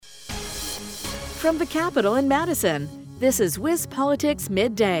From the Capitol in Madison, this is Wiz Politics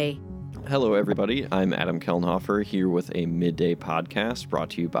Midday. Hello, everybody. I'm Adam Kellenhofer here with a midday podcast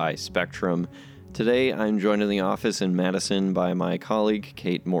brought to you by Spectrum. Today, I'm joined in the office in Madison by my colleague,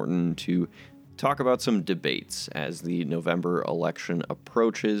 Kate Morton, to talk about some debates as the November election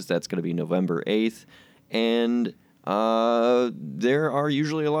approaches. That's going to be November 8th. And there are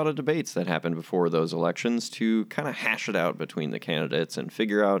usually a lot of debates that happen before those elections to kind of hash it out between the candidates and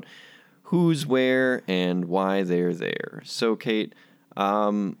figure out who's where and why they're there. So, Kate,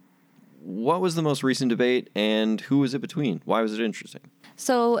 what was the most recent debate and who was it between? Why was it interesting?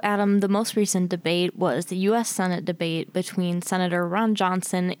 So, Adam, the most recent debate was the U.S. Senate debate between Senator Ron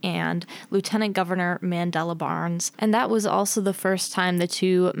Johnson and Lieutenant Governor Mandela Barnes. And that was also the first time the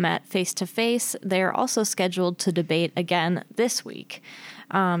two met face-to-face. They're also scheduled to debate again this week.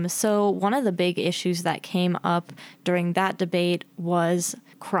 So one of the big issues that came up during that debate was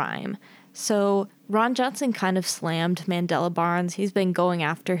crime. So Ron Johnson kind of slammed Mandela Barnes. He's been going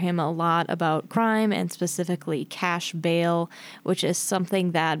after him a lot about crime and specifically cash bail, which is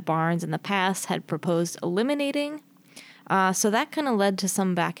something that Barnes in the past had proposed eliminating. So that kind of led to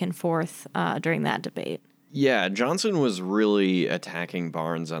some back and forth during that debate. Yeah, Johnson was really attacking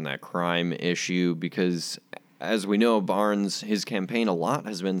Barnes on that crime issue because, as we know, Barnes, his campaign a lot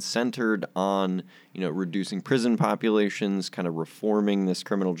has been centered on, reducing prison populations, kind of reforming this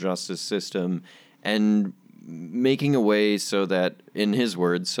criminal justice system, and making a way so that, in his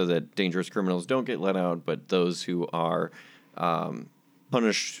words, so that dangerous criminals don't get let out, but those who are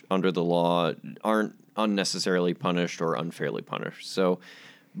punished under the law aren't unnecessarily punished or unfairly punished. So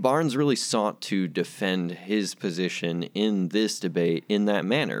Barnes really sought to defend his position in this debate in that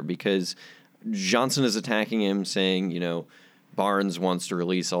manner because Johnson is attacking him, saying, Barnes wants to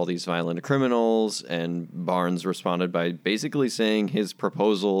release all these violent criminals, and Barnes responded by basically saying his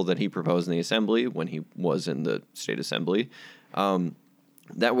proposal that he proposed in the assembly when he was in the state assembly,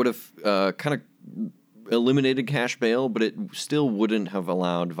 that would have kind of eliminated cash bail, but it still wouldn't have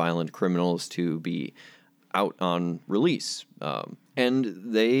allowed violent criminals to be out on release. And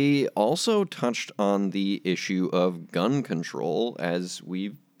they also touched on the issue of gun control, as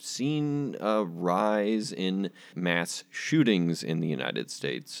we've seen a rise in mass shootings in the United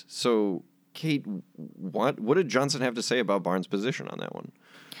States. So, Kate, what did Johnson have to say about Barnes' position on that one?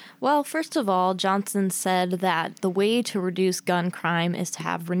 Well, first of all, Johnson said that the way to reduce gun crime is to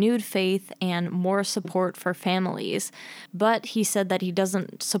have renewed faith and more support for families. But he said that he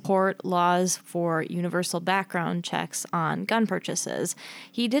doesn't support laws for universal background checks on gun purchases.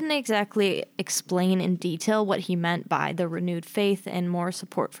 He didn't exactly explain in detail what he meant by the renewed faith and more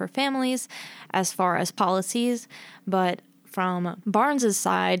support for families as far as policies, but from Barnes'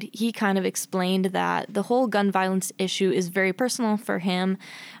 side, he kind of explained that the whole gun violence issue is very personal for him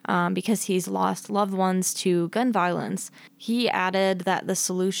because he's lost loved ones to gun violence. He added that the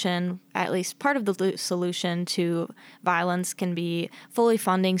solution, at least part of the solution to violence, can be fully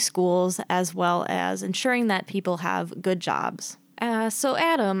funding schools as well as ensuring that people have good jobs. So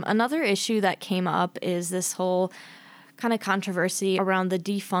Adam, another issue that came up is this whole kind of controversy around the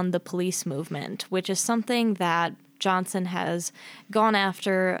defund the police movement, which is something that Johnson has gone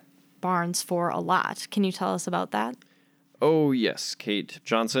after Barnes for a lot. Can you tell us about that? Oh, yes, Kate.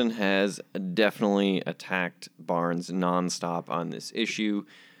 Johnson has definitely attacked Barnes nonstop on this issue.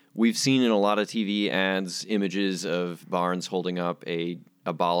 We've seen in a lot of TV ads images of Barnes holding up a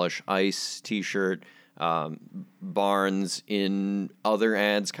Abolish ICE t-shirt. Barnes, in other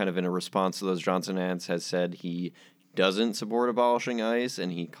ads, kind of in a response to those Johnson ads, has said he doesn't support abolishing ICE,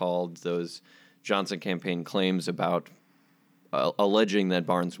 and he called those Johnson campaign claims about alleging that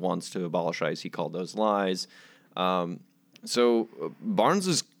Barnes wants to abolish ICE. He called those lies. So Barnes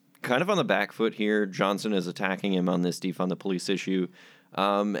is kind of on the back foot here. Johnson is attacking him on this defund the police issue.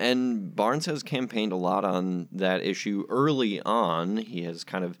 And Barnes has campaigned a lot on that issue early on. He has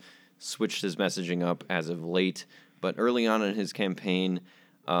kind of switched his messaging up as of late. But early on in his campaign,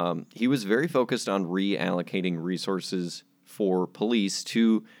 he was very focused on reallocating resources for police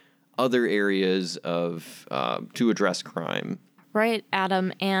to other areas of to address crime. Right,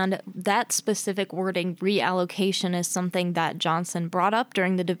 Adam, and that specific wording, reallocation, is something that Johnson brought up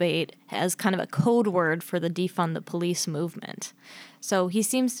during the debate as kind of a code word for the defund the police movement. So he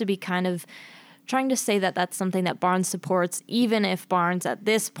seems to be kind of trying to say that that's something that Barnes supports, even if Barnes at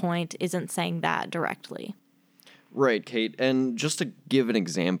this point isn't saying that directly. Right, Kate. And just to give an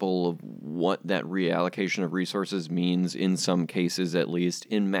example of what that reallocation of resources means in some cases, at least,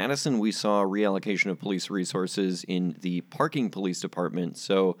 in Madison, we saw reallocation of police resources in the parking police department.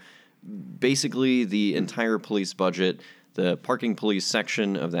 So basically, the entire police budget, The parking police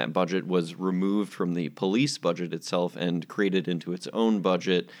section of that budget was removed from the police budget itself and created into its own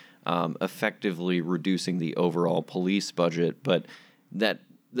budget, effectively reducing the overall police budget. But that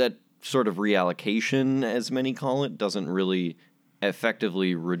sort of reallocation, as many call it, doesn't really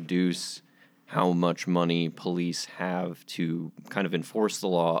effectively reduce how much money police have to kind of enforce the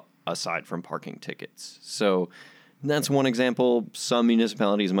law aside from parking tickets. So that's one example. Some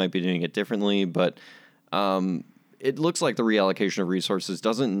municipalities might be doing it differently, but it looks like the reallocation of resources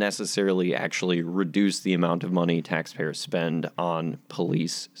doesn't necessarily actually reduce the amount of money taxpayers spend on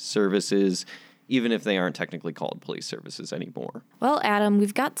police services, even if they aren't technically called police services anymore. Well, Adam,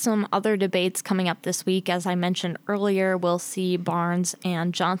 we've got some other debates coming up this week. As I mentioned earlier, we'll see Barnes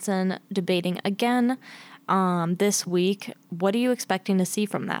and Johnson debating again this week. What are you expecting to see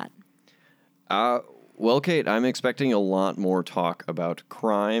from that? Well, Kate, I'm expecting a lot more talk about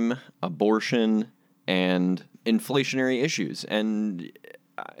crime, abortion, and inflationary issues. And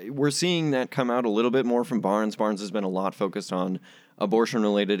we're seeing that come out a little bit more from Barnes. Barnes has been a lot focused on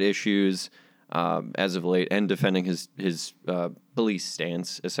abortion-related issues as of late, and defending his police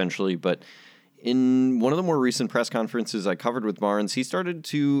stance, essentially. But in one of the more recent press conferences I covered with Barnes, he started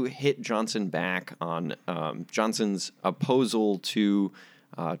to hit Johnson back on Johnson's opposal to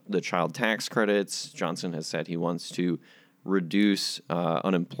the child tax credits. Johnson has said he wants to reduce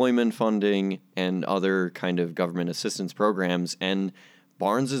unemployment funding and other kind of government assistance programs. And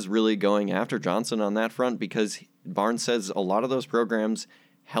Barnes is really going after Johnson on that front because Barnes says a lot of those programs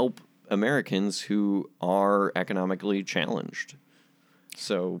help Americans who are economically challenged.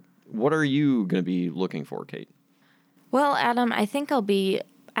 So what are you going to be looking for, Kate? Well, Adam, I think I'll be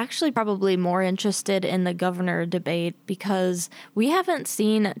actually probably more interested in the governor debate because we haven't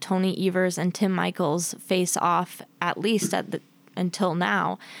seen Tony Evers and Tim Michels face off, at least until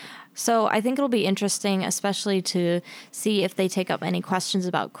now. So I think it'll be interesting, especially to see if they take up any questions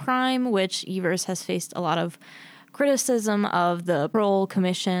about crime, which Evers has faced a lot of criticism of the Parole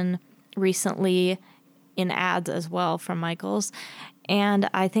Commission recently in ads as well from Michels. And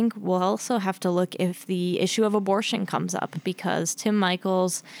I think we'll also have to look if the issue of abortion comes up because Tim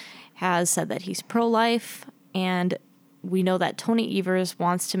Michels has said that he's pro-life, and we know that Tony Evers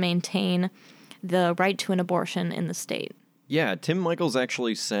wants to maintain the right to an abortion in the state. Yeah, Tim Michels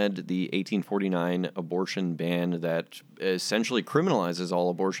actually said the 1849 abortion ban that essentially criminalizes all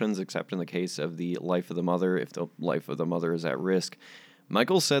abortions except in the case of the life of the mother, if the life of the mother is at risk.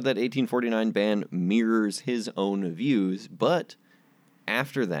 Michels said that 1849 ban mirrors his own views, but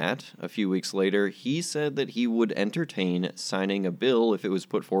after that, a few weeks later, he said that he would entertain signing a bill if it was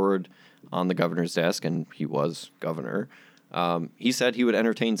put forward on the governor's desk, and he was governor. He said he would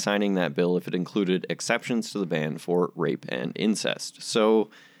entertain signing that bill if it included exceptions to the ban for rape and incest. So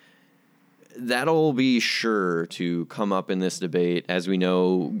that'll be sure to come up in this debate. As we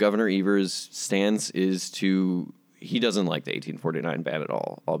know, Governor Evers' stance is he doesn't like the 1849 ban at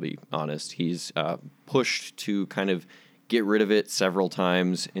all, I'll be honest. He's pushed to kind of get rid of it several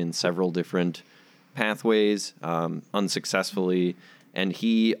times in several different pathways, unsuccessfully. And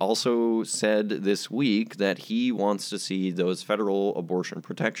he also said this week that he wants to see those federal abortion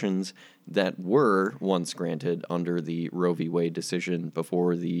protections that were once granted under the Roe v. Wade decision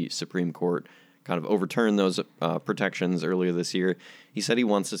before the Supreme Court kind of overturned those protections earlier this year. He said he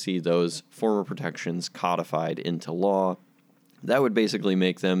wants to see those former protections codified into law. That would basically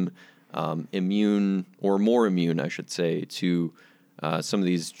make them immune, or more immune, I should say, to some of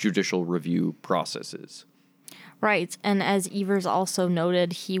these judicial review processes. Right, and as Evers also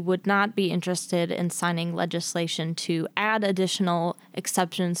noted, he would not be interested in signing legislation to add additional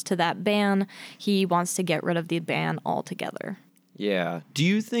exceptions to that ban. He wants to get rid of the ban altogether. Yeah. Do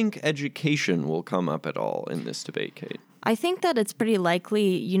you think education will come up at all in this debate, Kate? I think that it's pretty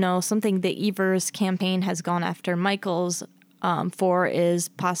likely, something the Evers campaign has gone after Michels for is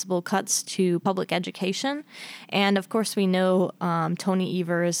possible cuts to public education. And of course, we know Tony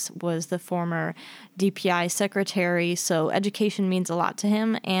Evers was the former DPI secretary, so education means a lot to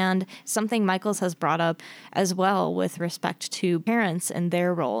him, and something Michels has brought up as well with respect to parents and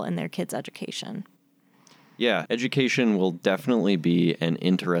their role in their kids' education. Yeah, education will definitely be an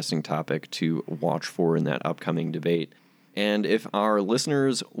interesting topic to watch for in that upcoming debate. And if our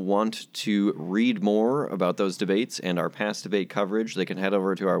listeners want to read more about those debates and our past debate coverage, they can head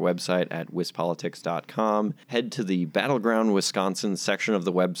over to our website at wispolitics.com. Head to the Battleground Wisconsin section of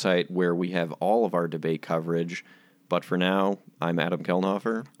the website where we have all of our debate coverage. But for now, I'm Adam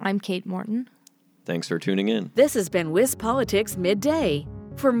Kelnhofer. I'm Kate Morton. Thanks for tuning in. This has been WisPolitics Midday.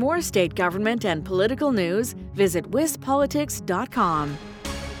 For more state government and political news, visit wispolitics.com.